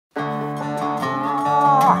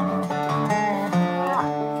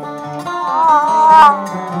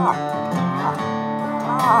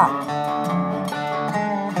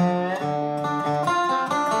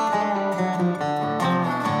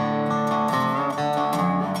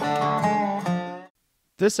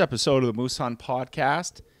This episode of the Moose Hunt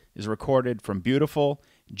Podcast is recorded from beautiful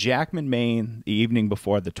Jackman, Maine, the evening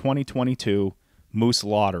before the 2022 Moose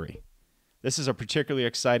Lottery. This is a particularly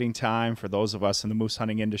exciting time for those of us in the moose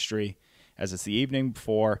hunting industry, as it's the evening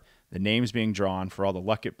before the names being drawn for all the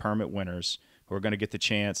Luck It permit winners who are going to get the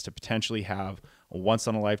chance to potentially have a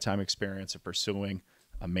once-in-a-lifetime experience of pursuing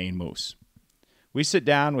a Maine moose. We sit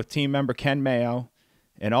down with team member Ken Mayo,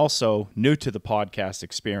 and also new to the podcast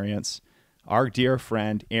experience, our dear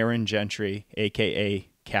friend Aaron Genty, a.k.a.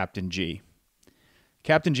 Captain G.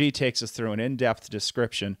 Captain G takes us through an in-depth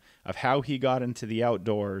description of how he got into the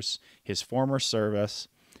outdoors, his former service,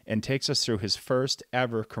 and takes us through his first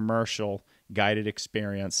ever commercial guided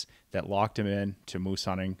experience that locked him in to moose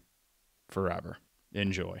hunting forever.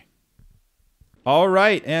 Enjoy. All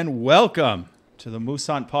right, and welcome to the Moose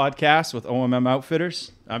Hunt Podcast with OMM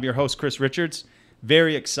Outfitters. I'm your host, Chris Richards.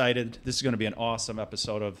 Very excited. This is going to be an awesome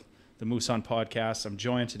episode of the Moose Hunt Podcast. I'm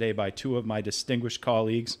joined today by two of my distinguished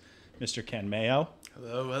colleagues, Mr. Ken Mayo.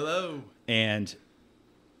 Hello, hello. And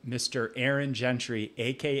Mr. Aaron Genty,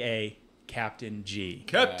 a.k.a. Captain G.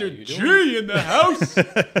 Captain G in the house.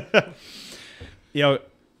 You know,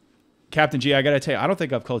 Captain G, I got to tell you, I don't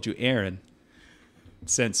think I've called you Aaron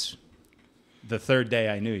since the third day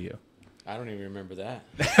I knew you. I don't even remember that.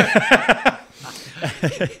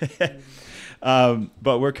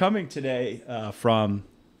 But we're coming today from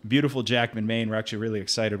beautiful Jackman, Maine. We're actually really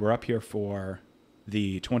excited. We're up here for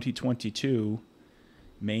the 2022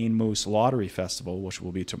 Maine Moose Lottery Festival, which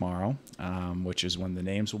will be tomorrow, which is when the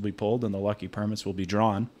names will be pulled and the lucky permits will be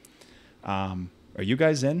drawn. Are you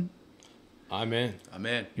guys in? I'm in. I'm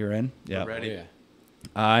in. You're in? Yeah. Ready. Oh,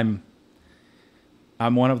 yeah.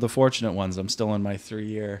 I'm one of the fortunate ones. I'm still in my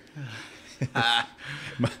 3-year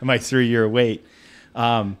my 3-year wait.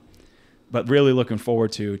 But really looking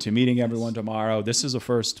forward to meeting everyone tomorrow. This is the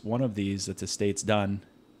first one of these that the state's done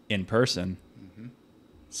in person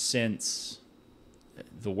since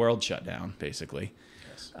the world shut down, basically.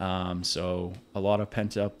 Yes. So a lot of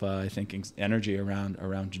pent up, I think, energy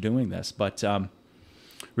around doing this. But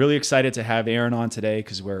really excited to have Aaron on today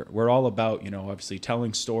because we're all about, obviously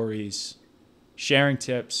telling stories, sharing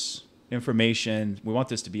tips, information. We want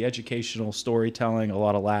this to be educational, storytelling, a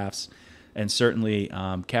lot of laughs. And certainly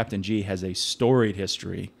Captain G has a storied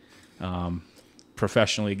history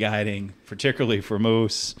professionally guiding, particularly for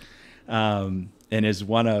moose, and is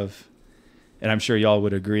one of, and I'm sure y'all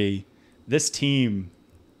would agree, this team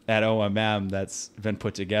at OMM that's been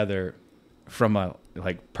put together from a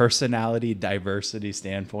personality diversity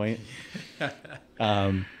standpoint.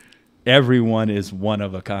 Everyone is one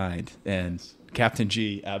of a kind, and Captain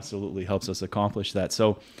G absolutely helps us accomplish that.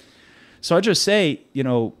 So I just say,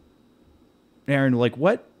 Aaron,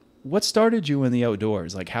 what started you in the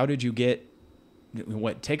outdoors? How did you get,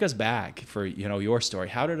 take us back for, your story.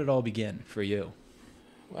 How did it all begin for you?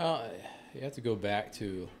 Well, you have to go back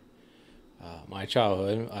to my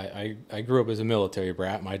childhood. I grew up as a military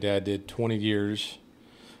brat. My dad did 20 years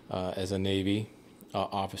as a Navy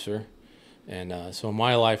officer. And so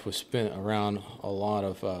my life was spent around a lot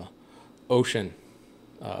of ocean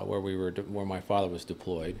where my father was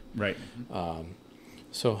deployed. Right.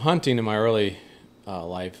 So hunting in my early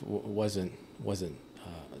life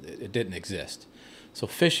it didn't exist. So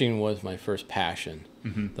fishing was my first passion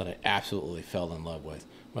that I absolutely fell in love with,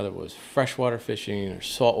 whether it was freshwater fishing or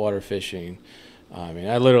saltwater fishing. I mean,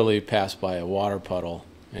 I literally passed by a water puddle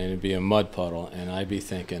and it'd be a mud puddle, and I'd be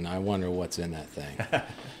thinking, I wonder what's in that thing,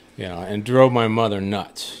 and drove my mother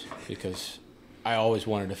nuts because I always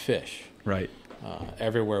wanted to fish. Right.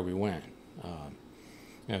 Everywhere we went.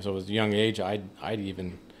 So at a young age, I'd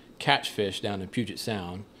even catch fish down in Puget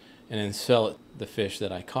Sound and then sell the fish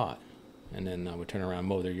that I caught. And then I would turn around and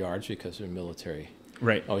mow their yards because they're military.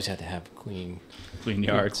 Right. Always had to have clean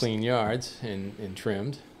yards. Clean yards and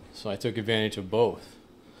trimmed. So I took advantage of both.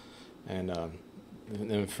 And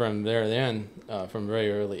then from there, from a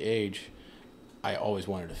very early age, I always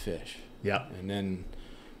wanted to fish. Yeah. And then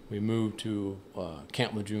we moved to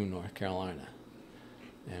Camp Lejeune, North Carolina.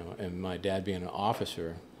 And my dad being an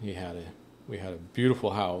officer, we had a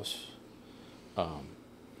beautiful house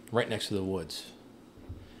right next to the woods.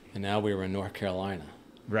 And now we were in North Carolina.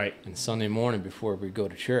 Right. And Sunday morning before we go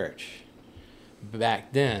to church,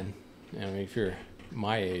 back then, if you're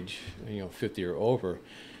my age, 50 or over,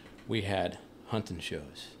 we had hunting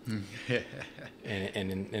shows.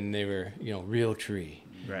 and they were, Real Tree.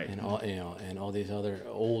 Right. And all these other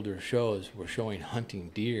older shows were showing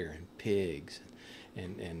hunting deer and pigs.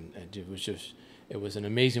 And it was an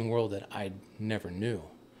amazing world that I never knew.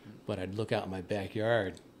 But I'd look out in my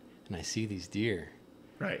backyard and I see these deer.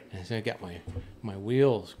 Right. And so I got my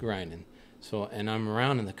wheels grinding. So, and I'm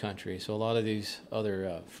around in the country. So a lot of these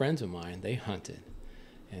other friends of mine, they hunted.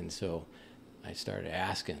 And so I started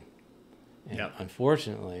asking. And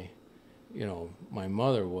unfortunately, you know, my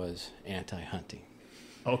mother was anti-hunting.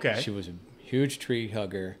 Okay. She was a huge tree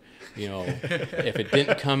hugger. You know, if it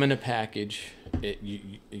didn't come in a package,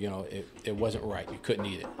 it wasn't right. You couldn't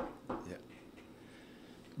eat it.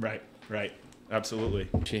 Yeah. Right. Absolutely.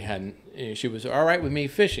 She was all right with me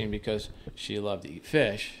fishing because she loved to eat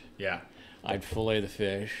fish. Yeah. I'd fillet the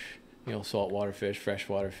fish, you know, saltwater fish,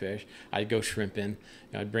 freshwater fish. I'd go shrimping.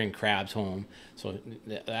 You know, I'd bring crabs home. So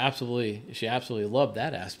she absolutely loved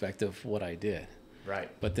that aspect of what I did. Right.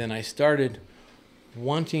 But then I started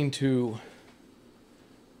wanting to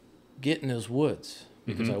get in those woods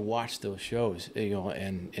because I watched those shows, you know,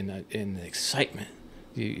 and the excitement.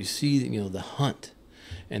 You see, you know, the hunt,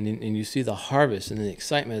 and you see the harvest and the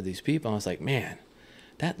excitement of these people. I was like, man,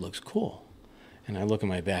 that looks cool. And I look in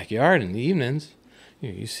my backyard in the evenings,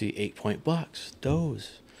 you know, you see 8-point bucks,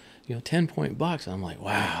 does, you know, 10-point bucks. I'm like,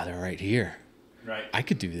 wow, they're right here. Right. I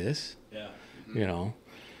could do this. Yeah. You know.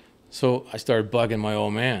 So I started bugging my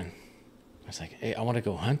old man. I was like, hey, I want to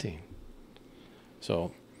go hunting.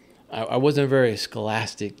 So I wasn't a very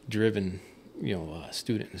scholastic-driven, you know,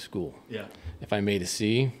 student in school. Yeah. If I made a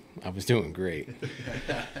C, I was doing great.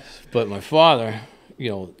 But my father,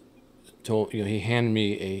 you know, he handed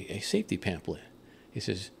me a safety pamphlet. He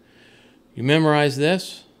says, you memorize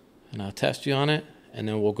this, and I'll test you on it, and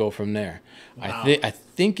then we'll go from there. Wow. I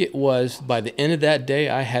think it was by the end of that day,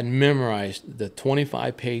 I had memorized the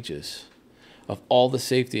 25 pages of all the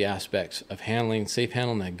safety aspects of safe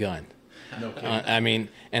handling that gun. No kidding. I mean,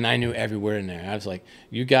 and I knew every word in there. I was like,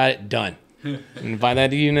 you got it, done. And by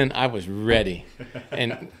that evening, I was ready.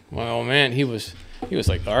 And my old man, he was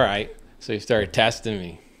like, all right. So he started testing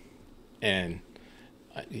me. And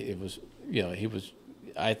it was, you know,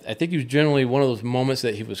 I think he was generally one of those moments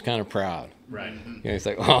that he was kind of proud. Right. You know, he's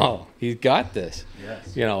like, oh, he's got this.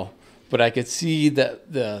 Yes. You know, but I could see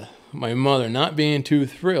that my mother not being too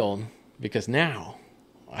thrilled because now,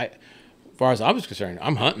 as far as I was concerned,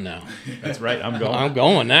 I'm hunting now. That's right. I'm going. I'm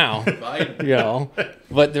going now. You know,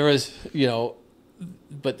 but there was, you know,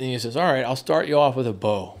 but then he says, all right, I'll start you off with a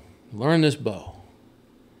bow. Learn this bow.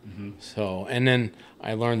 So, and then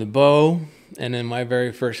I learned the bow, and then my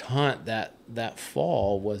very first hunt that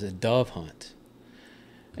fall was a dove hunt.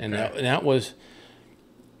 And that was,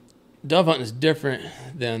 dove hunting is different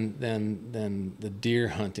than the deer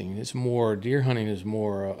hunting. Deer hunting is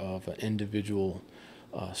more of an individual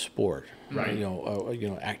sport, right? You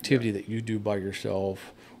know, activity that you do by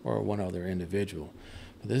yourself or one other individual.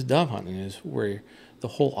 But this dove hunting is where the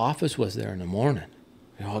whole office was there in the morning.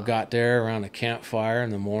 We all got there around a campfire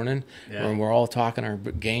in the morning, when we're all talking our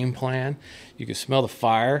game plan. You could smell the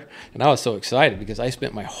fire, and I was so excited because I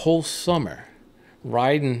spent my whole summer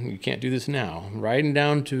riding. You can't do this now. Riding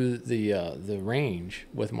down to the range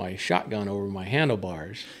with my shotgun over my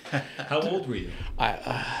handlebars. How old were you?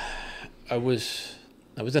 I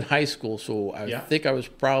was in high school, so I think I was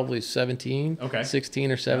probably 17,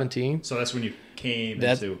 16 or 17. Yeah. So that's when you came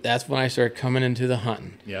into... That's when I started coming into the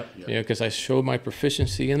hunting. Yep. You know, because I showed my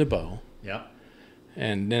proficiency in the bow. Yeah.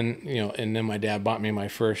 And then my dad bought me my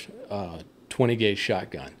first 20-gauge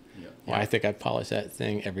shotgun. Yep. Well, I think I polished that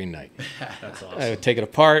thing every night. That's awesome. I would take it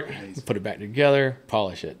apart, put it back together,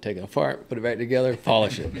 polish it. Take it apart, put it back together,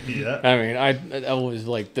 polish it. Yeah. I mean, that was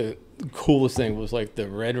like the coolest thing was like the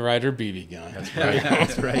Red Ryder BB gun. That's right.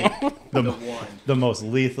 That's right. The most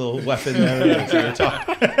lethal weapon there is. You're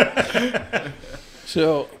talking.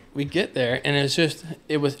 So we get there, and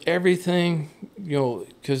it was everything, you know,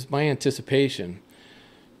 because my anticipation,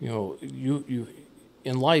 you know, you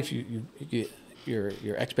in life, you get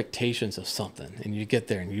your expectations of something, and you get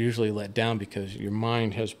there, and you're usually let down because your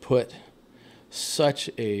mind has put such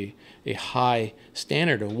a high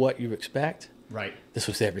standard of what you expect. Right. This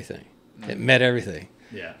was everything. It met everything.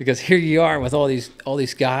 Yeah. Because here you are with all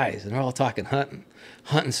these guys, and they're all talking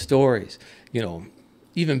hunting stories. You know,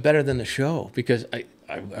 even better than the show because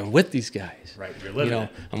I'm with these guys. Right. You're living it.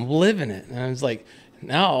 I'm living it, and I was like,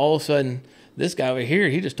 now all of a sudden, this guy over here,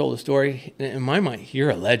 he just told a story. In my mind,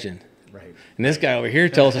 you're a legend. Right. And this guy over here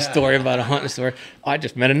tells a story about a hunting story. I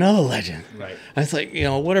just met another legend. Right. I was like, you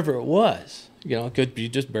know, whatever it was. You know, it could be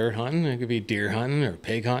just bird hunting. It could be deer hunting or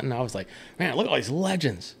pig hunting. I was like, man, look at all these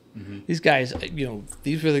legends. Mm-hmm. These guys, you know,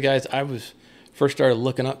 these were the guys I was first started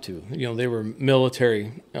looking up to. You know, they were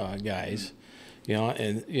military guys, you know,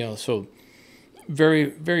 and, you know, so very,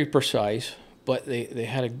 very precise, but they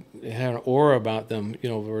had an aura about them, you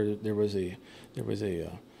know, where there was a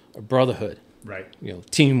brotherhood. Right. You know,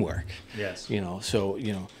 teamwork. Yes. You know, so,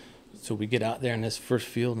 you know, so we get out there in this first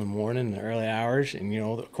field in the morning, in the early hours, and,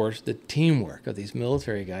 of course, the teamwork of these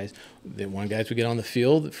military guys. The one guys would get on the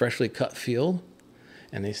field, freshly cut field,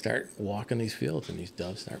 and they start walking these fields, and these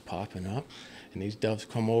doves start popping up, and these doves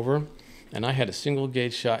come over, and I had a single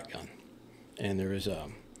gauge shotgun, and there was a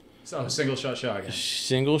single shot shotgun.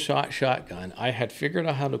 Single shot shotgun. I had figured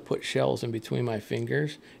out how to put shells in between my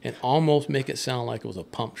fingers and almost make it sound like it was a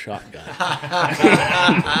pump shotgun.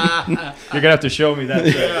 You're gonna have to show me that.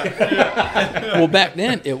 Well, back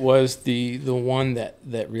then it was the one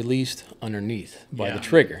that released underneath by the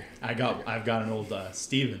trigger. I've got an old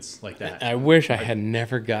Stevens like that. I wish I had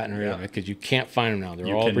never gotten rid of it, because you can't find them now.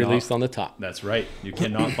 They're all released on the top. That's right. You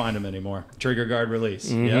cannot find them anymore. Trigger guard release.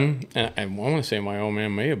 Mm-hmm. And I want to say my old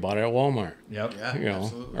man may have bought it at Walmart. Yep. Yeah,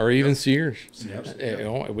 absolutely. Or even Sears.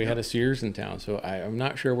 Yep. We had a Sears in town, so I'm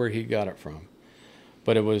not sure where he got it from.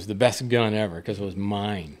 But it was the best gun ever, because it was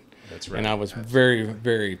mine. That's right. And I was very,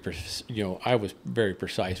 very, I was very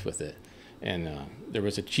precise with it. And there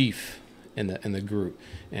was a chief in the group,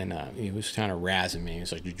 and he was kind of razzing me.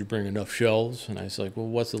 He's like, "Did you bring enough shells?" And I was like, "Well,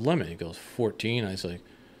 what's the limit?" He goes, 14. I was like,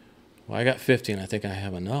 "Well, I got 15. I think I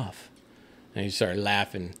have enough." And he started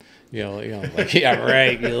laughing, like, "Yeah,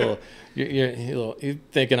 right. You're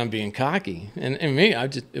thinking I'm being cocky." And me,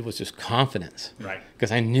 it was just confidence, right?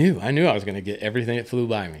 Because I knew I was going to get everything that flew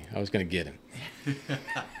by me. I was going to get him.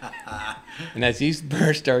 And as these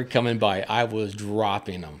birds started coming by, I was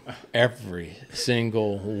dropping them, every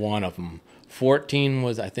single one of them. 14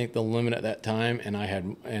 was, I think, the limit at that time, and I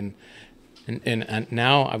had, and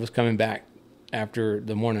now I was coming back after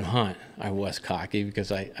the morning hunt. I was cocky,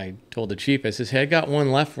 because I told the chief, I says, "Hey, I got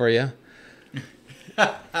one left for you."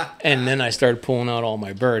 And then I started pulling out all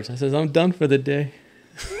my birds. I says, "I'm done for the day."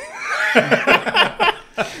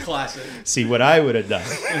 Classic. See, what I would have done,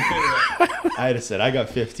 I'd have said, "I got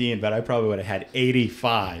 15, but I probably would have had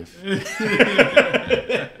 85.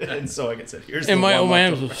 And so I could say, "Here's the And my one old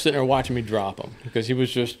man left was sitting there watching me drop them, because he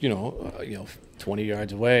was just, 20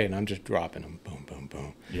 yards away, and I'm just dropping them, boom, boom,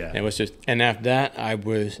 boom. Yeah. And it was just, and after that, I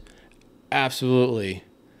was absolutely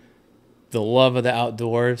the love of the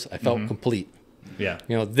outdoors. I felt complete. Yeah.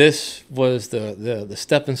 This was the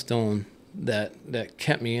stepping stone that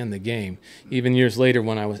kept me in the game. Even years later,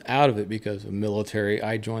 when I was out of it because of military,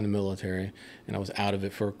 I joined the military, and I was out of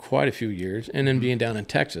it for quite a few years. And then being down in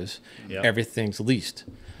Texas, everything's leased.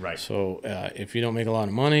 Right. So if you don't make a lot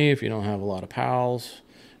of money, if you don't have a lot of pals,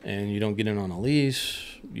 and you don't get in on a lease,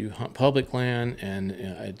 you hunt public land, and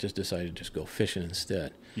I just decided to just go fishing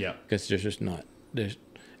instead. Yeah. Because it's not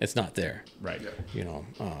there. Right. You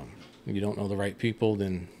don't know the right people,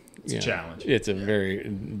 then it's a challenge. It's a very,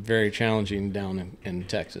 very challenging down in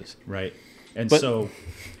Texas. Right. So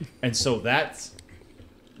that's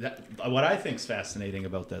what I think is fascinating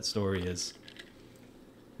about that story is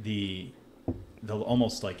the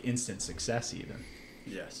almost like instant success even.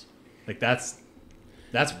 Yes. Like that's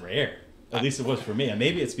rare. At least it was for me. And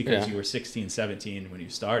maybe it's because you were 16, 17 when you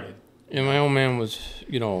started. And my old man was,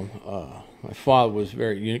 my father was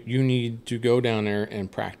very, you need to go down there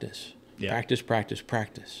and practice. Yeah.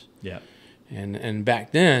 Practice. Yeah. And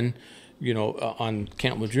back then, on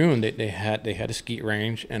Camp Lejeune, they had a skeet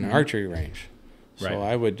range and an archery range. So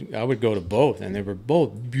Right. I would go to both, and they were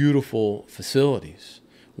both beautiful facilities,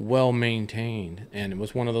 well maintained. And it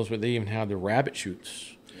was one of those where they even had the rabbit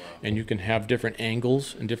chutes. Wow. And you can have different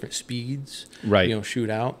angles and different speeds, Right. Shoot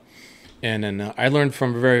out. And then I learned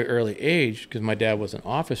from a very early age, because my dad was an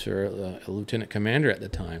officer, a lieutenant commander at the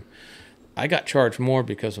time. I got charged more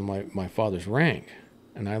because of my father's rank.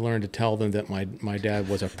 And I learned to tell them that my dad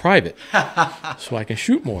was a private, so I can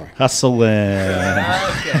shoot more. Hustling.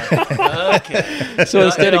 Okay. So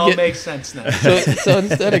instead it of all getting, makes sense now. so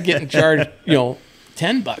instead of getting charged,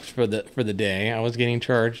 $10 for the day, I was getting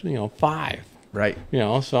charged, $5. Right.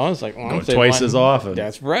 So I was like, well, Go twice as often.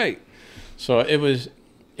 That's right. So it was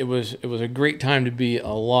a great time to be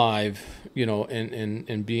alive,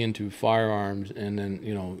 and be into firearms, and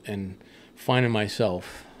then and finding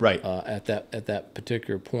myself right at that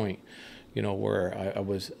particular point, where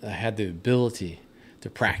I had the ability to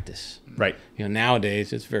practice. Right.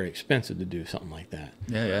 Nowadays it's very expensive to do something like that.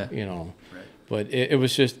 Yeah. Right. But it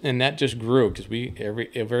was just, and that just grew, because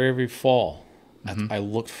every fall I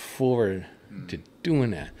looked forward to doing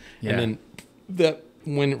that. Yeah. And then that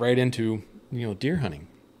went right into deer hunting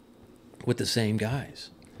with the same guys.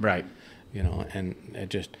 Right. And it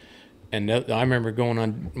just, and I remember going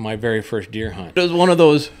on my very first deer hunt. It was one of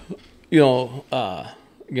those,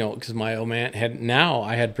 because my old man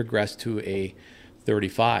I had progressed to a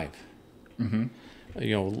 35,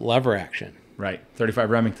 lever action. Right.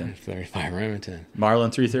 35 Remington. 35 Remington.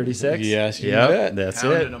 Marlin 336. Yes, you Yep, bet. that's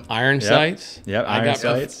Pounded it. 'em. Iron Yep. sights. Yep, iron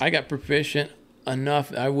sights. I got proficient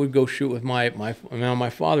enough. I would go shoot with my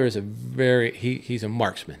father is he's a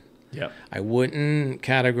marksman. Yep. I wouldn't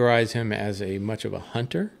categorize him as much of a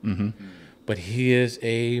hunter, but he is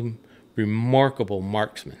a remarkable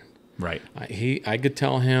marksman. Right. I could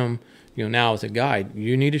tell him, now as a guide,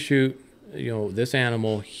 you need to shoot, this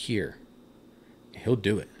animal here. He'll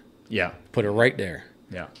do it. Yeah. Put it right there.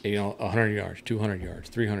 Yeah. 100 yards, 200 yards,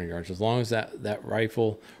 300 yards. As long as that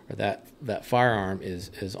rifle or that firearm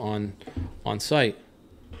is on sight,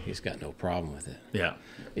 he's got no problem with it. Yeah.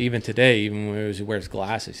 Even today, even when he wears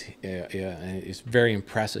glasses, and it's very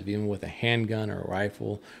impressive. Even with a handgun or a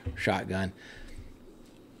rifle, or shotgun,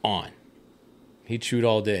 he'd shoot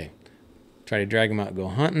all day. Try to drag him out, go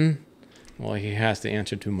hunting. Well, he has to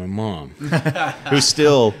answer to my mom, Who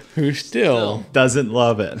still doesn't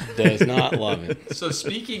love it. does not love it. So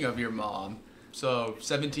speaking of your mom, so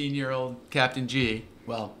 17-year-old Captain G,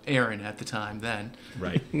 well, Aaron at the time then,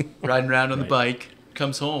 Right. riding around on the Right. bike,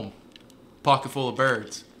 comes home, pocket full of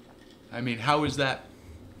birds. I mean, how was that?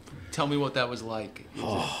 Tell me what that was like.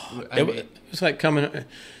 It was like coming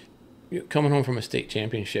home from a state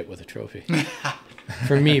championship with a trophy.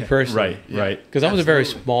 For me personally. Right. Because I was a very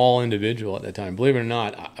small individual at that time. Believe it or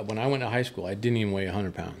not, when I went to high school, I didn't even weigh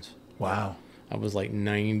 100 pounds. Wow. I was like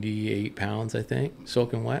 98 pounds, I think,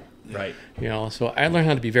 soaking wet. Right. So I learned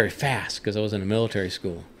how to be very fast because I was in a military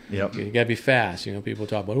school. Yep. You got to be fast. People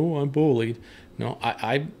talk about, oh, I'm bullied. No,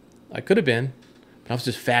 I could have been, but I was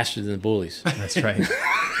just faster than the bullies. That's right.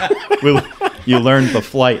 You learned the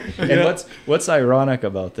flight. And what's ironic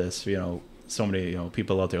about this, so many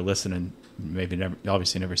people out there listening, maybe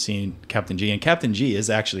obviously never seen Captain G, and Captain G is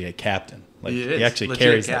actually a captain. Like he actually legit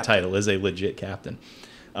carries captain. the title, is a legit captain.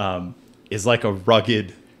 Is like a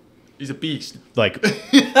rugged, He's a beast. like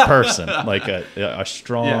person, like a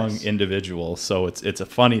strong Yes. individual. So it's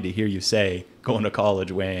funny to hear you say going to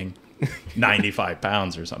college weighing 95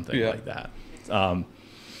 pounds or something like that.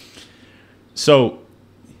 So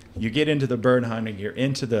you get into the bird hunting, you're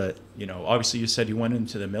into the, obviously you said you went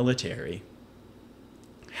into the military.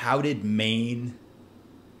 How did Maine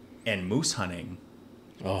and moose hunting,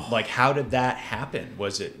 how did that happen?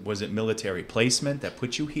 Was it military placement that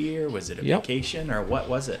put you here? Was it a vacation, or what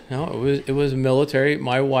was it? No, it was military.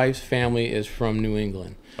 My wife's family is from New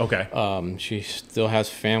England. Okay. She still has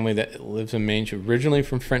family that lives in Maine. She's originally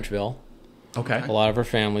from Frenchville. Okay. A lot of her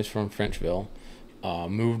family's from Frenchville.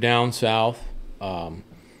 Moved down south.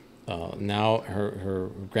 Now her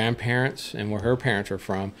grandparents and where her parents are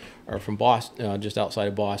from Boston, just outside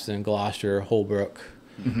of Boston, Gloucester, Holbrook,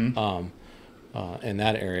 in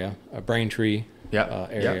that area, Braintree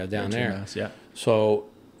area down there. Mass, yeah. So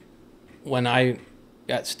when I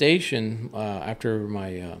got stationed after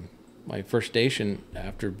my first station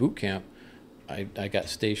after boot camp, I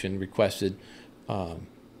got requested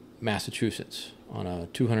Massachusetts on a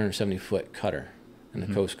 270-foot cutter in the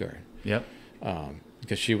Coast Guard. Yep.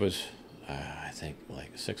 Because she was, I think,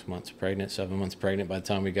 like 7 months pregnant by the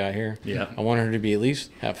time we got here. Yeah. I wanted her to be at least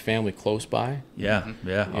have family close by. Yeah.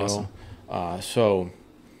 Yeah. Awesome. So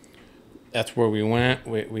that's where we went.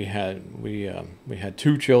 We had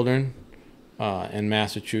 2 children in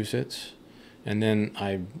Massachusetts, and then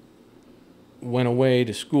I went away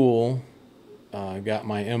to school. Got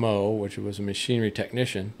my MO, which was a machinery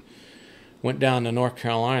technician. Went down to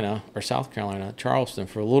South Carolina, Charleston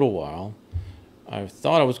for a little while. I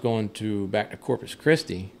thought I was going back to Corpus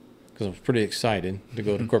Christi because I was pretty excited to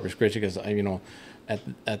go to Corpus Christi because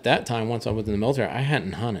at that time, once I was in the military, I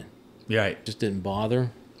hadn't hunted. Right. Just didn't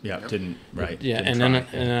bother. Yeah. Didn't. Right. Yeah, didn't and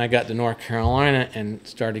try. then I got to North Carolina and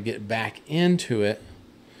started to get back into it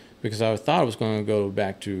because I thought I was going to go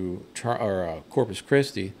back to Corpus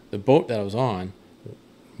Christi. The boat that I was on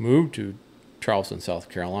moved to Charleston, South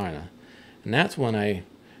Carolina, and that's when I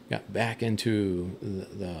got back into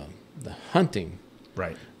the hunting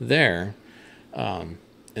there,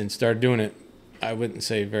 and started doing it. I wouldn't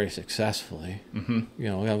say very successfully.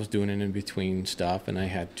 I was doing it in between stuff, and I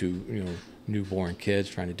had 2 newborn kids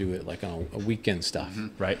trying to do it like on a weekend stuff.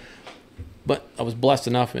 Right. But I was blessed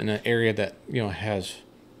enough in an area that has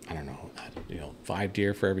 5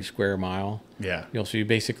 deer for every square mile. Yeah. So you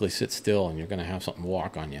basically sit still and you're going to have something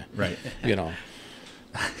walk on you. Right.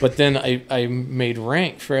 But then I made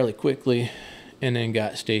rank fairly quickly, and then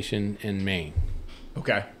got stationed in Maine.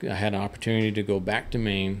 Okay. I had an opportunity to go back to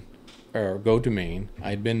Maine, or go to Maine.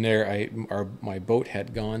 I'd been there. My boat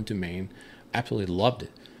had gone to Maine. Absolutely loved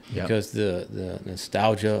it because the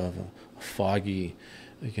nostalgia of a foggy,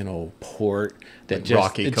 port that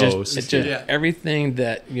Rocky coast. everything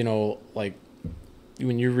that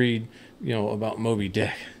when you read, about Moby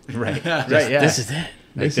Dick. Right. This is it.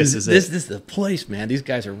 This is This is the place, man. These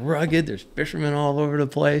guys are rugged. There's fishermen all over the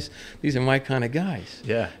place. These are my kind of guys.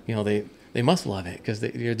 Yeah. They must love it because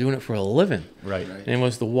they're doing it for a living. Right. And it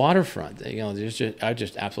was the waterfront. I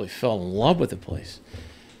just absolutely fell in love with the place.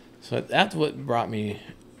 So that's what brought me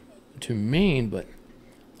to Maine. But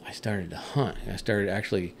I started to hunt. I started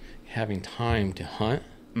actually having time to hunt.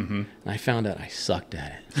 Mm-hmm. And I found out I sucked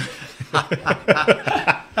at it.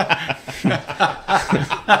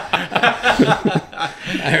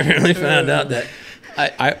 I really found out that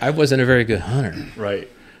I wasn't a very good hunter. Right.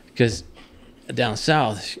 Because down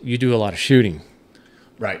south, you do a lot of shooting.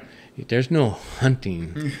 Right. There's no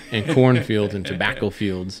hunting in cornfields and tobacco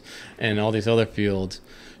fields and all these other fields,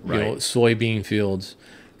 soybean fields,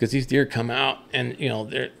 because these deer come out and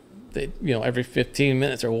they every 15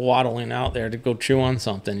 minutes are waddling out there to go chew on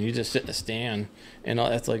something. You just sit in a stand, and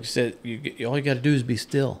that's like you said. All you got to do is be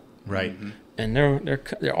still. Right. Mm-hmm. And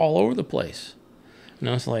they're all over the place. And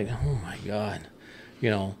I was like, oh my God,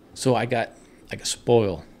 So I got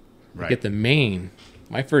spoiled. Right. I get to Maine.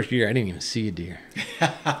 My first year, I didn't even see a deer.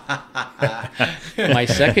 My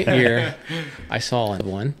second year, I saw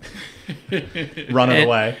one. Running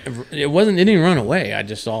away. It didn't even run away. I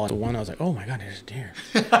just saw one. I was like, oh my God, there's a deer.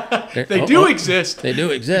 They do exist. They do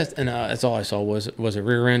exist. And that's all I saw was a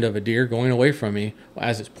rear end of a deer going away from me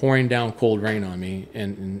as it's pouring down cold rain on me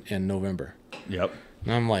in November. Yep.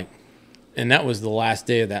 And I'm like, and that was the last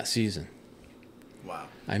day of that season. Wow.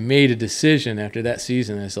 I made a decision after that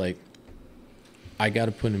season. It's like, I got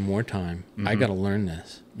to put in more time. Mm-hmm. I got to learn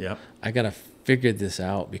this. Yep. I got to figure this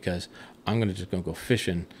out because I'm going to go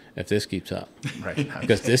fishing if this keeps up. Right.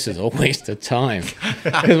 Because this is a waste of time.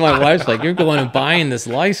 Because my wife's like, you're going and buying this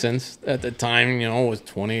license at the time, it was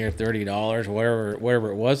 $20 or $30,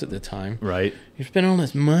 whatever it was at the time. Right. You're spending all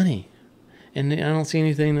this money. And I don't see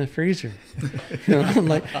anything in the freezer. I'm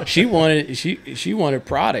like, she wanted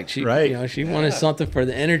product. She wanted something for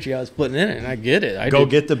the energy I was putting in it, and I get it.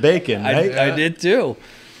 Get the bacon, right? I did too.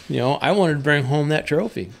 I wanted to bring home that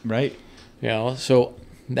trophy. Right. So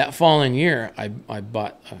that following year, I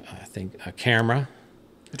bought I think a camera.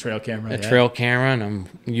 A trail camera. Trail camera, and I'm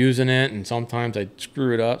using it, and sometimes I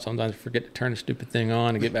screw it up. Sometimes I forget to turn the stupid thing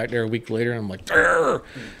on and get back there a week later, and I'm like, Arr!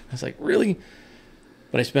 I was like, really?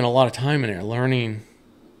 But I spent a lot of time in there learning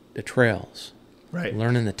the trails, right?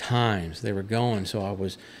 Learning the times they were going. So I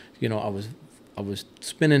was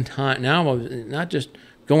spending time. Now I was not just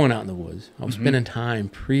going out in the woods. I was spending time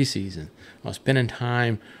preseason. I was spending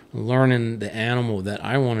time learning the animal that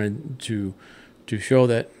I wanted to show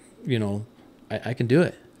that I can do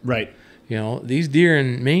it. Right. These deer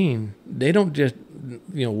in Maine, they don't just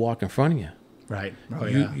walk in front of you. Right. Oh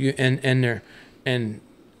yeah. And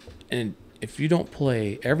if you don't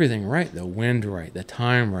play everything right, the wind right, the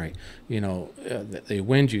time right, they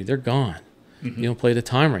wind you, they're gone. Mm-hmm. You don't play the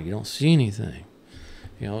time right, you don't see anything.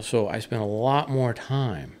 So I spent a lot more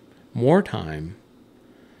time trying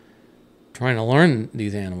to learn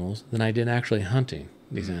these animals than I did actually hunting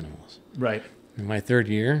these animals. Right. In my third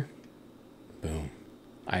year, boom.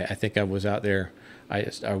 I think I was out there, I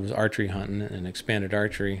was archery hunting and expanded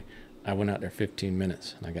archery. I went out there 15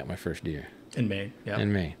 minutes and I got my first deer. In Maine, yeah.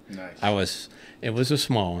 In Maine. Nice. It was a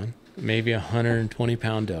small one, maybe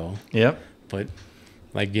 120-pound doe. Yep. But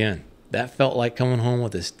again, that felt like coming home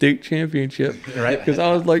with a state championship. Right. Because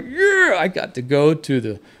I was like, yeah, I got to go to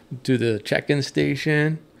the check-in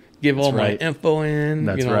station, give all my info in.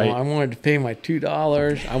 That's right. I wanted to pay my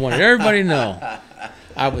 $2. I wanted everybody to know.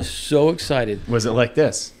 I was so excited. Was it like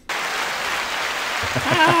this?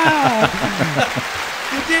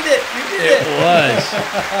 You did it. It was.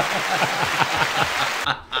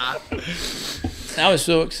 I was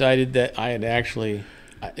so excited that I had actually,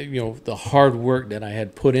 the hard work that I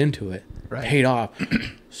had put into it paid off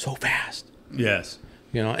so fast. Yes.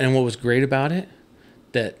 And what was great about it,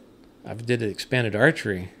 that I did expanded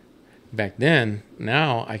archery back then.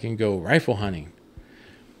 Now I can go rifle hunting.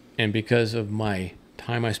 And because of my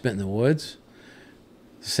time I spent in the woods,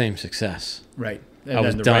 same success. Right. And I then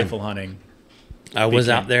was the done. rifle hunting. I was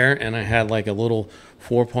out there and I had like a little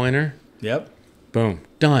 4-pointer. Yep. Boom.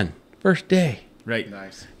 Done. First day. Right.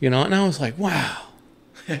 Nice. And I was like, wow.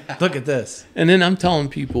 Look at this. And then I'm telling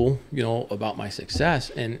people, about my success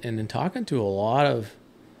and then talking to a lot of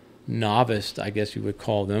novice, I guess you would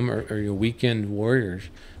call them, or your weekend warriors.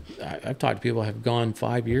 I've talked to people who have gone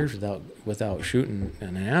 5 years without shooting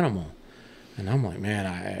an animal. And I'm like, man,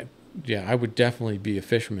 I would definitely be a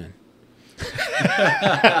fisherman.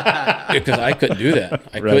 Because I couldn't do that.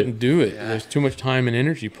 I couldn't do it. Yeah. There's too much time and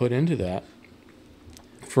energy put into that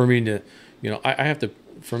for me to, I have to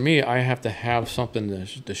for me, I have to have something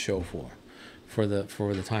to show for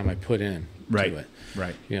the time I put in Right. to it.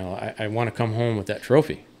 Right. You know, I want to come home with that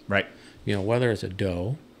trophy. Right. You know, whether it's a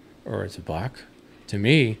doe or it's a buck, to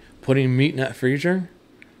me, putting meat in that freezer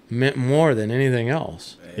meant more than anything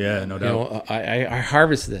else. Yeah, no You doubt. know, I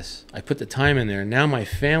harvest this. I put the time in there. Now my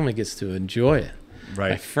family gets to enjoy it. My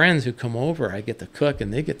Right. friends who come over, I get to cook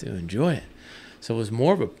and they get to enjoy it. So it was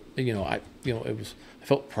more of a, you know, I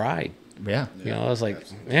felt pride. Yeah. You know, I was like,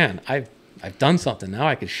 man, I've done something. Now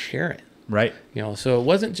I could share it. Right. You know, so it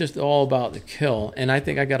wasn't just all about the kill. And I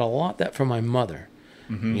think I got a lot that from my mother.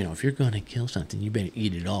 Mm-hmm. You know, if you're going to kill something, you better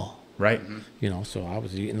eat it all. Right. You know, so I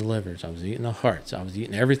was eating the livers, I was eating the hearts, I was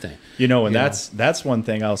eating everything. You know, and You know? that's one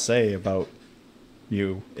thing I'll say about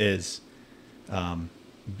you is,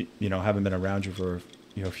 you know, having been around you for,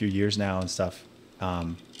 you know, a few years now and stuff,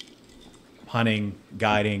 hunting,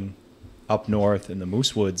 guiding up north in the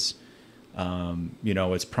moose woods, you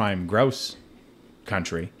know, it's prime grouse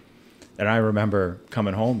country. And I remember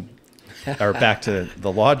coming home or back to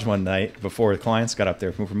the lodge one night before the clients got up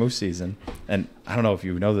there for moose season. And I don't know if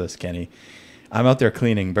you know this, Kenny, I'm out there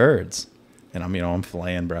cleaning birds and I'm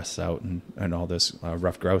filleting breasts out and all this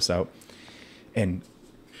rough grouse out. And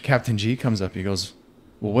Captain G comes up, he goes,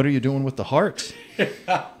 well, what are you doing with the hearts? And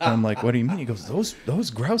I'm like, what do you mean? He goes,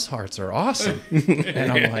 those grouse hearts are awesome.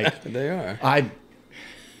 And I'm like, They are.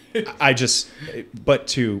 I just, but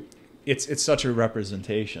to, it's such a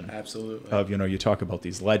representation Absolutely. of, you know, you talk about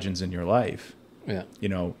these legends in your life. Yeah. You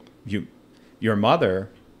know, your mother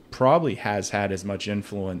probably has had as much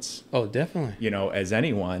influence, Oh, definitely. you know, as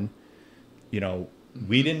anyone. You know,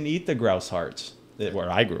 we didn't eat the grouse hearts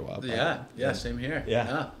where I grew up. Yeah, same here.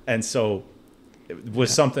 Yeah. And so it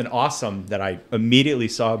was something awesome that I immediately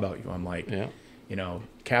saw about you. I'm like, Yeah. you know,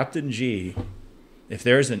 Captain G, if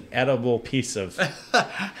there's an edible piece of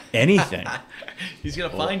anything, He's gonna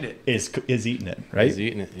find it. is eating it, right? He's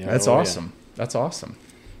eating it. Yeah. That's Oh, yeah. awesome. That's awesome.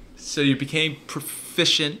 So you became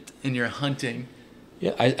proficient in your hunting.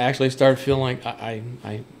 Yeah, I actually started feeling like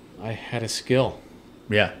I had a skill,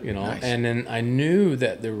 Yeah. you know, Nice. and then I knew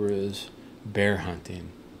that there was bear hunting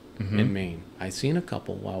in Maine. I seen a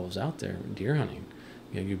couple while I was out there deer hunting.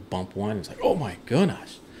 You know, you bump one, it's like, oh my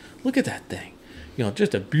goodness, look at that thing. You know,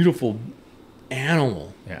 just a beautiful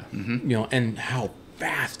animal. Yeah. You know, and how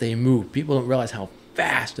fast they move. People don't realize how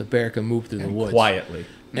fast a bear can move through the woods. Quietly.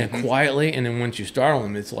 And quietly, and then once you startle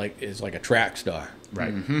them, it's like a track star.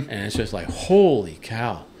 Right. And it's just like, holy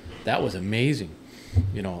cow, that was amazing,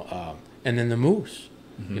 you know. And then the moose,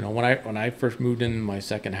 you know, when I first moved into my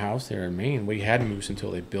second house there in Maine, we had moose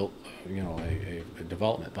until they built, you know, a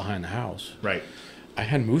development behind the house. Right. I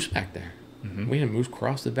had moose back there. We had moose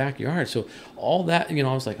cross the backyard. So all that, you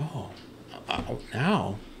know, I was like, oh,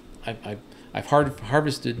 now I've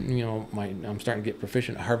harvested, you know, I'm starting to get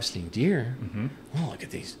proficient at harvesting deer. Oh, look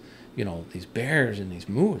at these, you know, these bears and these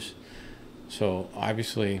moose. So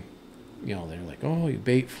obviously, you know, they're like, oh, you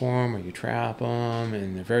bait for them or you trap them,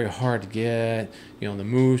 and they're very hard to get. You know, the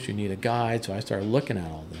moose, you need a guide. So I started looking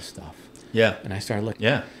at all this stuff, Yeah. and I started looking.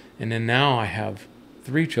 Yeah. And then now I have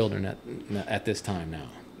 3 children at this time now.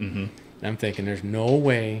 And I'm thinking, there's no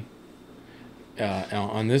way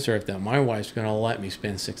on this earth that my wife's going to let me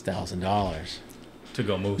spend $6,000 To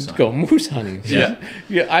go moose to hunting. go moose hunting. Yeah.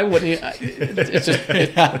 Yeah, I wouldn't. It's just,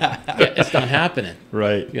 it's not happening.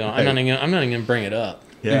 Right. You know, I'm not even going to bring it up.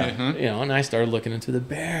 Yeah. You know, and I started looking into the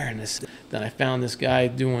bear, and then I found this guy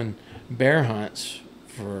doing bear hunts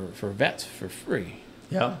for vets for free.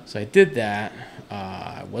 Yeah. So I did that.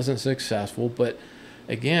 I wasn't successful, but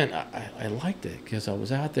again, I liked it because I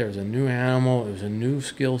was out there. It was a new animal. It was a new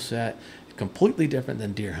skill set, completely different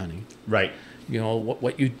than deer hunting. Right. You know,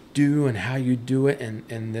 what you do and how you do it,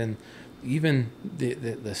 and then even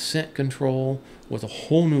the scent control was a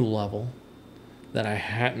whole new level that I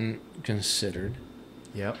hadn't considered.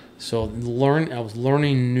 Yep. So I was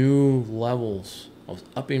learning new levels. I was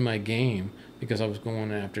upping my game because I was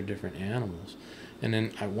going after different animals. And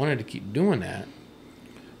then I wanted to keep doing that,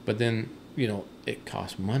 but then, you know, it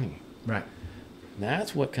cost money. Right. And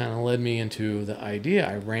that's what kind of led me into the idea.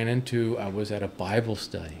 I was at a Bible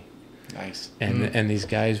study, Nice. and these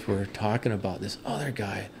guys were talking about this other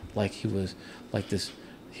guy, like he was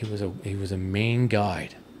a Maine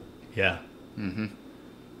guide. Yeah. And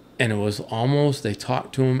it was almost, they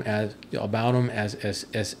talked to him about him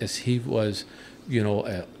as he was, you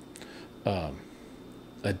know,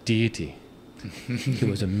 a deity. He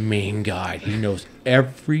was a Maine guide. He knows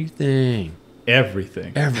everything.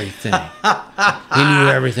 Everything. Everything. He knew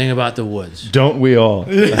everything about the woods. Don't we all?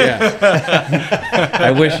 Yeah.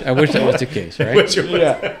 I wish that was the case, right?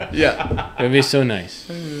 Yeah. It'd be so nice.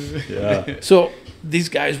 Yeah. So these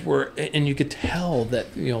guys were, and you could tell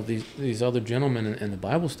that, these other gentlemen in the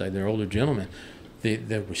Bible study, they're older gentlemen,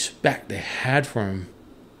 the respect they had for him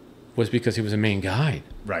was because he was a Maine guide.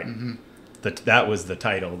 Right. That was the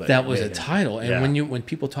title. That was a title. And when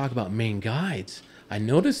people talk about Maine guides, I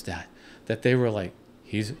noticed that they were like,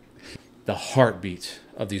 he's the heartbeat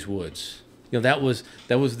of these woods. That was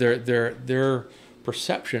their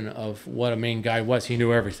perception of what a Maine guide was. He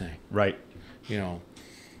knew everything. Right.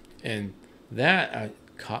 And that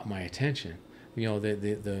caught my attention.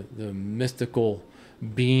 The mystical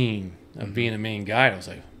being of being a Maine guide. I was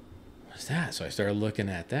like, what's that? So I started looking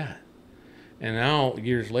at that. And now,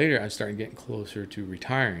 years later, I started getting closer to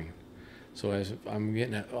retiring. So as I'm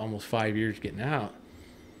getting at almost 5 years getting out,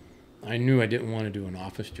 I knew I didn't want to do an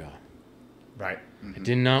office job. Right. I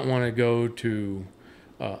did not want to go to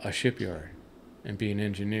a shipyard and be an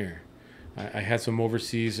engineer. I had some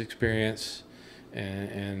overseas experience,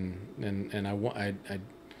 and my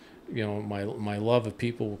love of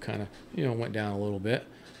people kind of went down a little bit.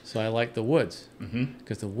 So I liked the woods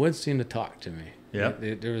because the woods seemed to talk to me. Yeah,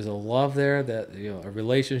 there was a love there, that a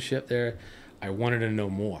relationship there. I wanted to know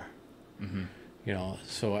more.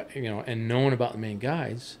 So and knowing about the Maine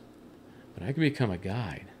guides, but I could become a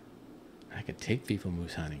guide. I could take people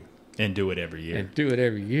moose hunting and do it every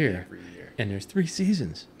year. And there's 3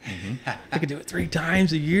 seasons. I could do it 3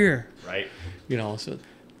 times a year. Right. So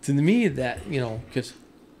to me that because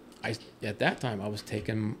at that time I was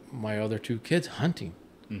taking my other 2 kids hunting.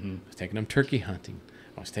 I was taking them turkey hunting.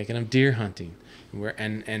 I was taking them deer hunting.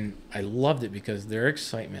 And I loved it because their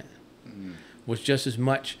excitement was just as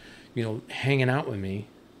much, hanging out with me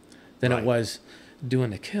than it was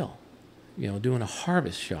doing the kill, doing a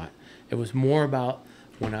harvest shot. It was more about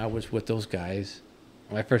when I was with those guys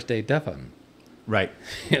on my first day dove hunting. Right.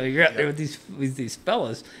 You're out there with these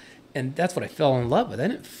fellas, and that's what I fell in love with. I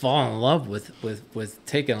didn't fall in love with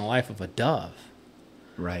taking a life of a dove.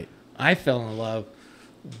 Right. I fell in love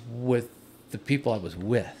with the people I was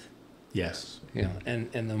with. Yes.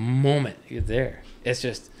 And the moment you're there, it's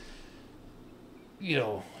just,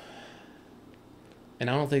 and I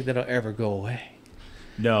don't think that'll ever go away.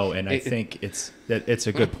 No, and I think it's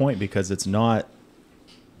a good point because it's not,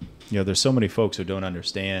 there's so many folks who don't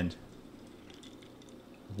understand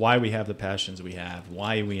why we have the passions we have,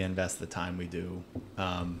 why we invest the time we do,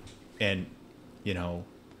 and,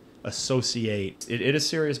 associate. It is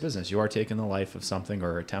serious business. You are taking the life of something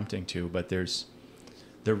or attempting to, but there's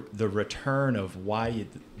the return of why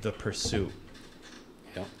the pursuit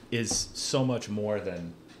is so much more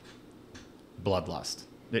than bloodlust.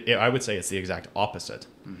 I would say it's the exact opposite.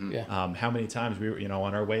 How many times we were,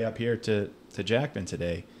 on our way up here to Jackman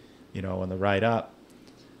today, on the ride up,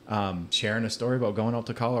 sharing a story about going out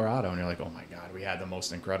to Colorado, and you're like, oh my God, we had the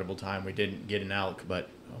most incredible time. We didn't get an elk, but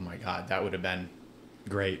oh my God, that would have been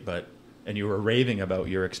great. And you were raving about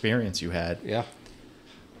your experience you had. Yeah.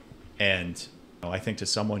 And I think to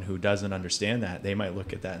someone who doesn't understand that, they might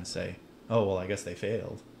look at that and say, oh, well, I guess they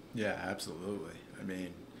failed. Yeah, absolutely. I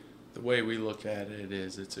mean, the way we look at it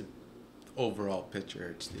is it's an overall picture.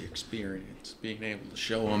 It's the experience, being able to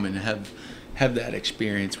show them and have that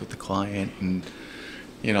experience with the client. And,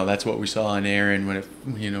 that's what we saw in Aaron when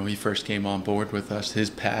he first came on board with us, his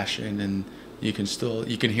passion, and you can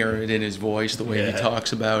hear it in his voice, the way he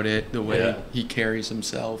talks about it, the way he carries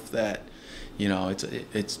himself, that,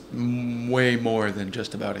 it's way more than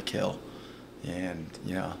just about a kill. And,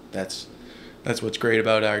 that's what's great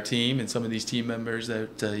about our team and some of these team members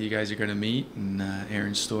that you guys are going to meet, and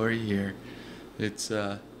Aaron's story here. It's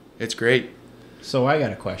great. So I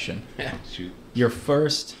got a question. Shoot. Your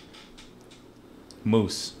first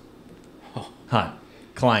moose hunt,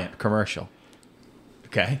 client, commercial.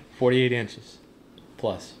 Okay. 48 inches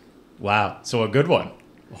plus. Wow. So a good one.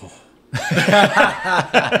 Oh.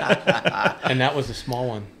 And that was a small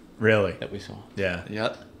one. Really? That we saw. Yeah.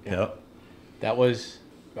 Yep. That was,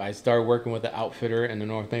 I started working with the outfitter in the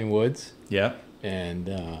North Maine woods. Yeah. And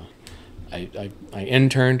I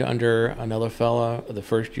interned under another fella the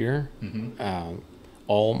first year.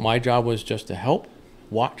 All my job was just to help,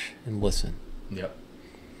 watch, and listen. Yep.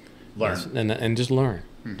 Learn. And just learn.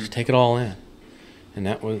 Just take it all in. And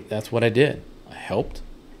that's what I did. I helped,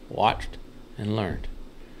 watched, and learned.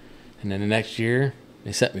 And then the next year,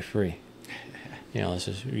 they set me free. This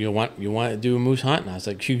is, you want to do a moose hunt? And I was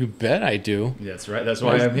like, you bet I do. That's right. That's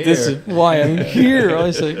why I'm here. This is why I'm here. I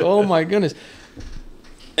was like, oh my goodness.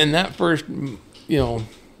 And that first,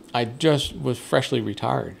 I just was freshly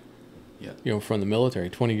retired. From the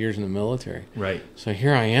military, 20 years in the military. Right. So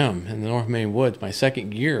here I am in the North Maine woods, my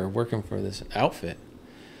second year working for this outfit.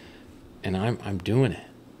 And I'm doing it.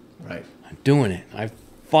 Right. I'm doing it. I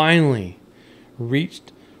finally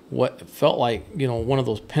reached what felt like, one of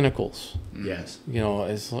those pinnacles. Yes.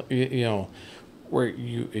 It's, where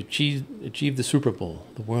you achieve the Super Bowl,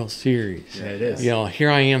 the World Series. Yeah, it is. Here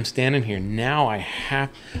I am standing here. Now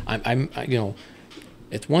I'm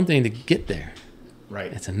it's one thing to get there.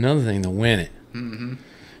 Right. It's another thing to win it. Mm-hmm.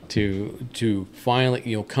 To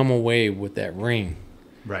finally, come away with that ring.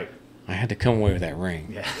 Right. I had to come away with that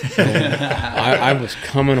ring. Yeah. So I was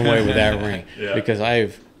coming away with that ring because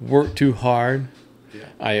I've worked too hard. Yeah.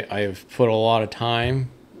 I've put a lot of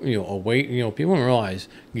time, away. People don't realize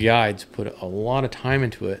guides put a lot of time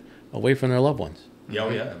into it away from their loved ones. Oh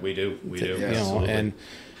yeah, we do. We do. And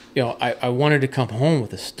I wanted to come home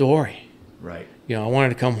with a story. Right. I wanted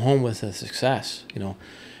to come home with a success.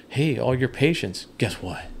 Hey, all your patients, guess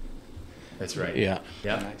what? That's right. Yeah.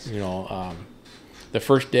 Yeah. Nice. The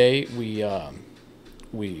first day we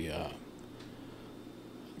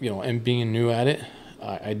and being new at it,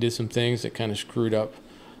 I did some things that kind of screwed up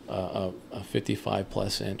a 55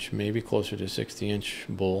 plus inch, maybe closer to 60-inch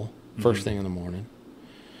bull first thing in the morning.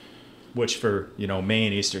 Which for,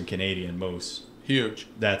 Maine Eastern Canadian moose, Huge.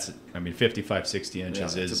 that's, 55, 60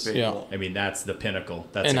 inches is, a big bull. that's the pinnacle.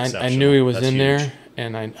 That's And exceptional. I knew he was That's in huge. there,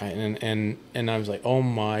 and I was like, oh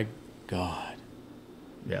my God,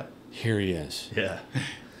 Yeah. here he is. Yeah.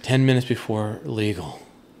 10 minutes before legal.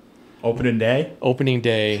 Opening day? Opening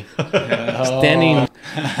day, standing,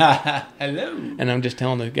 Hello. and I'm just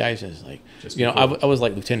telling the guys, it's like, Just I was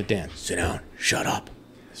like, Lieutenant Dan, sit down, shut up,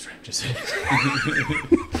 That's right. Just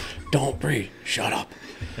don't breathe, shut up,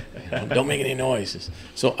 don't make any noises.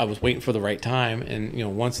 So I was waiting for the right time, and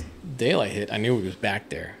once daylight hit, I knew he was back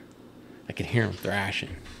there. I could hear him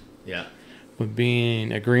thrashing. yeah. But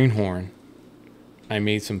being a greenhorn, I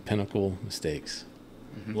made some pinnacle mistakes.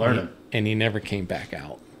 Learn them. And he never came back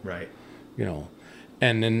out. Right.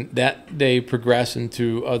 And then that day progressed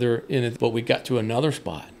into but we got to another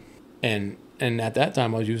spot, and at that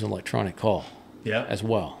time I was using electronic call Yeah. as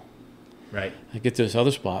well. Right. I get to this other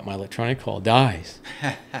spot, my electronic call dies.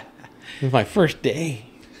 It was my first day,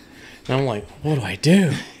 and I'm like, what do I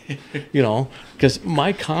do? Because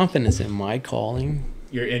my confidence in my calling.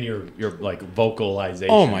 You're in your like vocalization.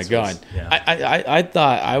 Oh my God! Yeah. I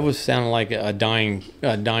thought I was sounding like a dying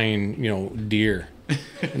deer.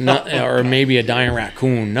 Or maybe a dying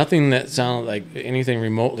raccoon. Nothing that sounded like anything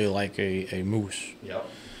remotely like a moose. Yep.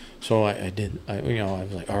 So I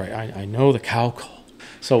was like, all right, I know the cow call.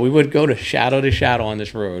 So we would go to shadow on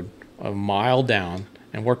this road, a mile down,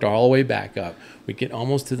 and worked all the way back up. We get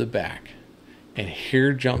almost to the back, and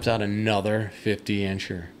here jumps out another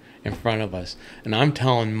 50-incher in front of us. And I'm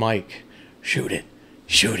telling Mike, shoot it,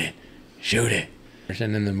 shoot it, shoot it.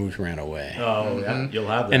 And then the moose ran away. Oh yeah, you'll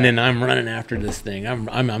have that. And then I'm running after this thing.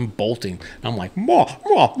 I'm bolting. I'm like, "Mwah,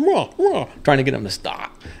 mwah, mwah, mwah," trying to get them to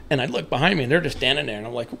stop. And I look behind me, and they're just standing there. And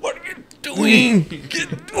I'm like, "What are you doing?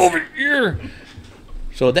 Get over here!"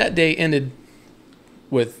 So that day ended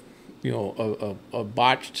with, a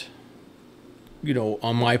botched,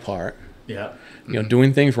 on my part. Yeah.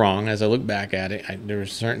 Doing things wrong. As I look back at it, there were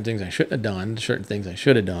certain things I shouldn't have done, certain things I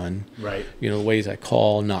should have done. Right. The ways I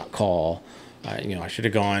call, not call. I should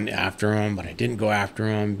have gone after him, but I didn't go after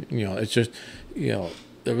him. It's just,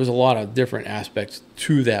 there was a lot of different aspects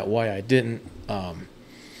to that why I didn't.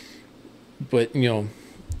 But,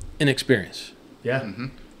 inexperience. Yeah.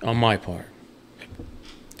 On my part.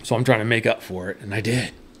 So I'm trying to make up for it, and I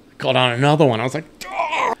did. I called on another one. I was like,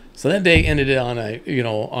 "Ah!" So that day ended on a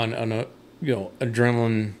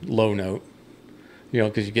adrenaline low note.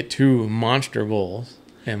 Because you get two monster bulls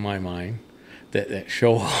in my mind. That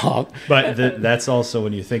show up. But that's also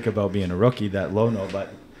when you think about being a rookie, that low note.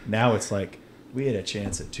 But now it's like we had a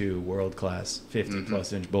chance at two world-class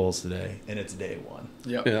 50-plus inch bulls today, and it's day one.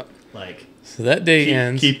 Yep. Yeah. Like, so that day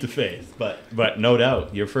ends. Keep the faith. But no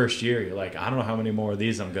doubt, your first year, you're like, I don't know how many more of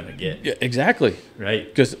these I'm going to get. Yeah, exactly. Right?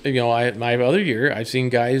 Because, my other year, I've seen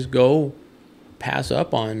guys go pass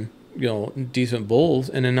up on, decent bulls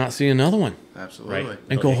and then not see another one. Absolutely. Right.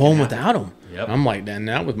 And go home without them. Yep. I'm like, then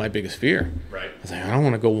that was my biggest fear. Right. I was like, I don't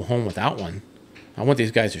want to go home without one. I want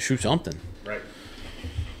these guys to shoot something. Right.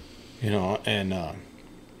 And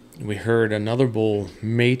we heard another bull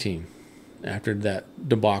mating after that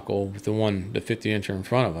debacle with the 50-incher in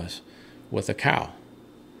front of us with a cow.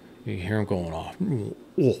 You hear him going off. And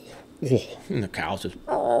the cow's just,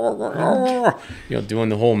 doing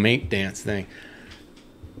the whole mate dance thing.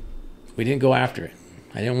 We didn't go after it.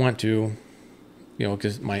 I didn't want to,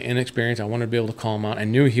 because my inexperience, I wanted to be able to call him out. I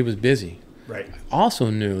knew he was busy. Right. I also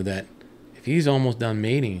knew that if he's almost done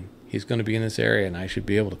mating, he's going to be in this area, and I should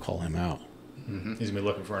be able to call him out. Mm-hmm. He's going to be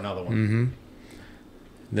looking for another one. Mm-hmm.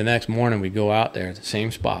 The next morning, we go out there at the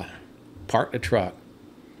same spot, park the truck.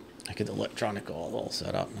 I get the electronic all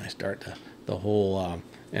set up, and I start the whole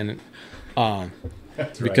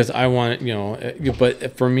because I want, you know,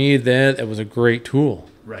 but for me then it was a great tool.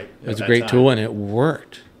 Right. It was a great tool, and it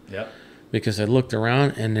worked. Yep. Because I looked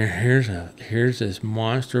around, and here's this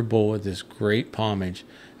monster bull with this great pomage.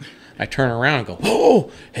 I turn around and go,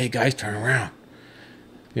 oh, hey guys, turn around.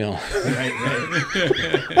 You know.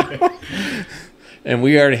 Right. And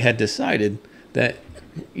we already had decided that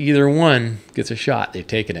either one gets a shot. They've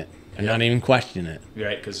taken it. They're not even questioning it.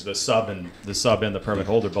 Right, because the sub and the permit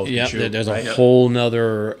holder both can shoot. There's a whole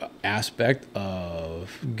nother aspect of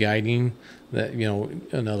guiding that, you know,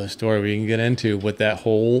 another story we can get into with that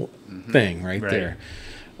whole thing right there.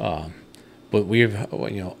 But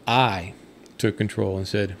I took control and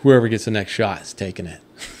said, whoever gets the next shot is taking it.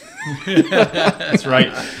 That's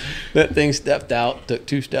right. That thing stepped out, took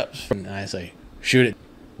 2 steps, and I say, shoot it.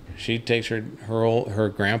 She takes her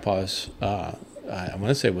grandpa's, I want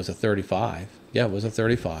to say it was a 35. Yeah, it was a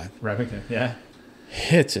 35. Remington, yeah.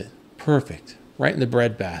 Hits it. Perfect. Right in the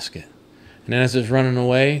bread basket. And then as it's running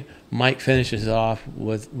away, Mike finishes off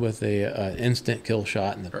with a instant kill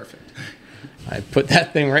shot. Perfect. I put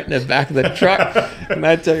that thing right in the back of the truck. And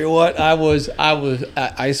I tell you what,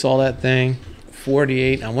 I saw that thing,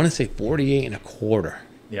 48, I want to say 48 and a quarter.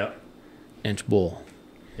 Yep. Inch bull.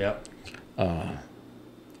 Yep.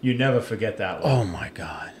 You never forget that one. Oh my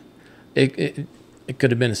God. It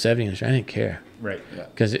could have been a 70-inch. I didn't care. Right.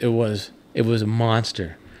 Because it was a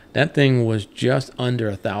monster. That thing was just under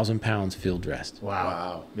 1,000 pounds field dressed.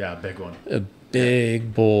 Wow. Yeah, big one. A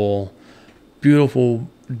big bull, beautiful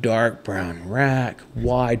dark brown rack,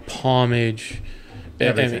 wide pomage.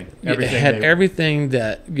 Everything. It had everything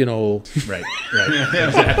that, you know. Right.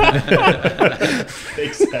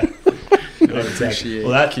 Exactly. Exactly.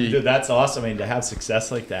 Well, that's awesome. I mean, to have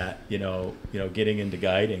success like that, you know, getting into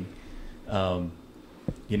guiding,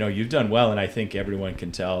 you know, you've done well, and I think everyone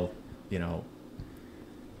can tell, you know,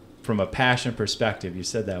 from a passion perspective. You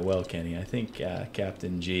said that well, Kenny. I think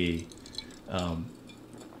Captain G,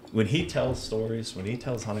 when he tells stories, when he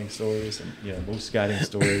tells hunting stories and, you know, moose guiding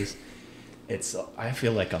stories, I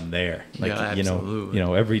feel like I'm there. Like, yeah, you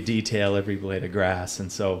know, every detail, every blade of grass,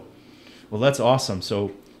 and so, well, that's awesome.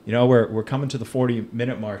 So, you know, we're coming to the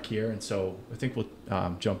 40-minute mark here, and so I think we'll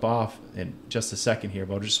jump off in just a second here.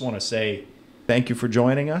 But I just want to say thank you for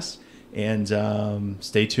joining us, and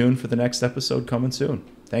stay tuned for the next episode coming soon.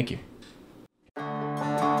 Thank you.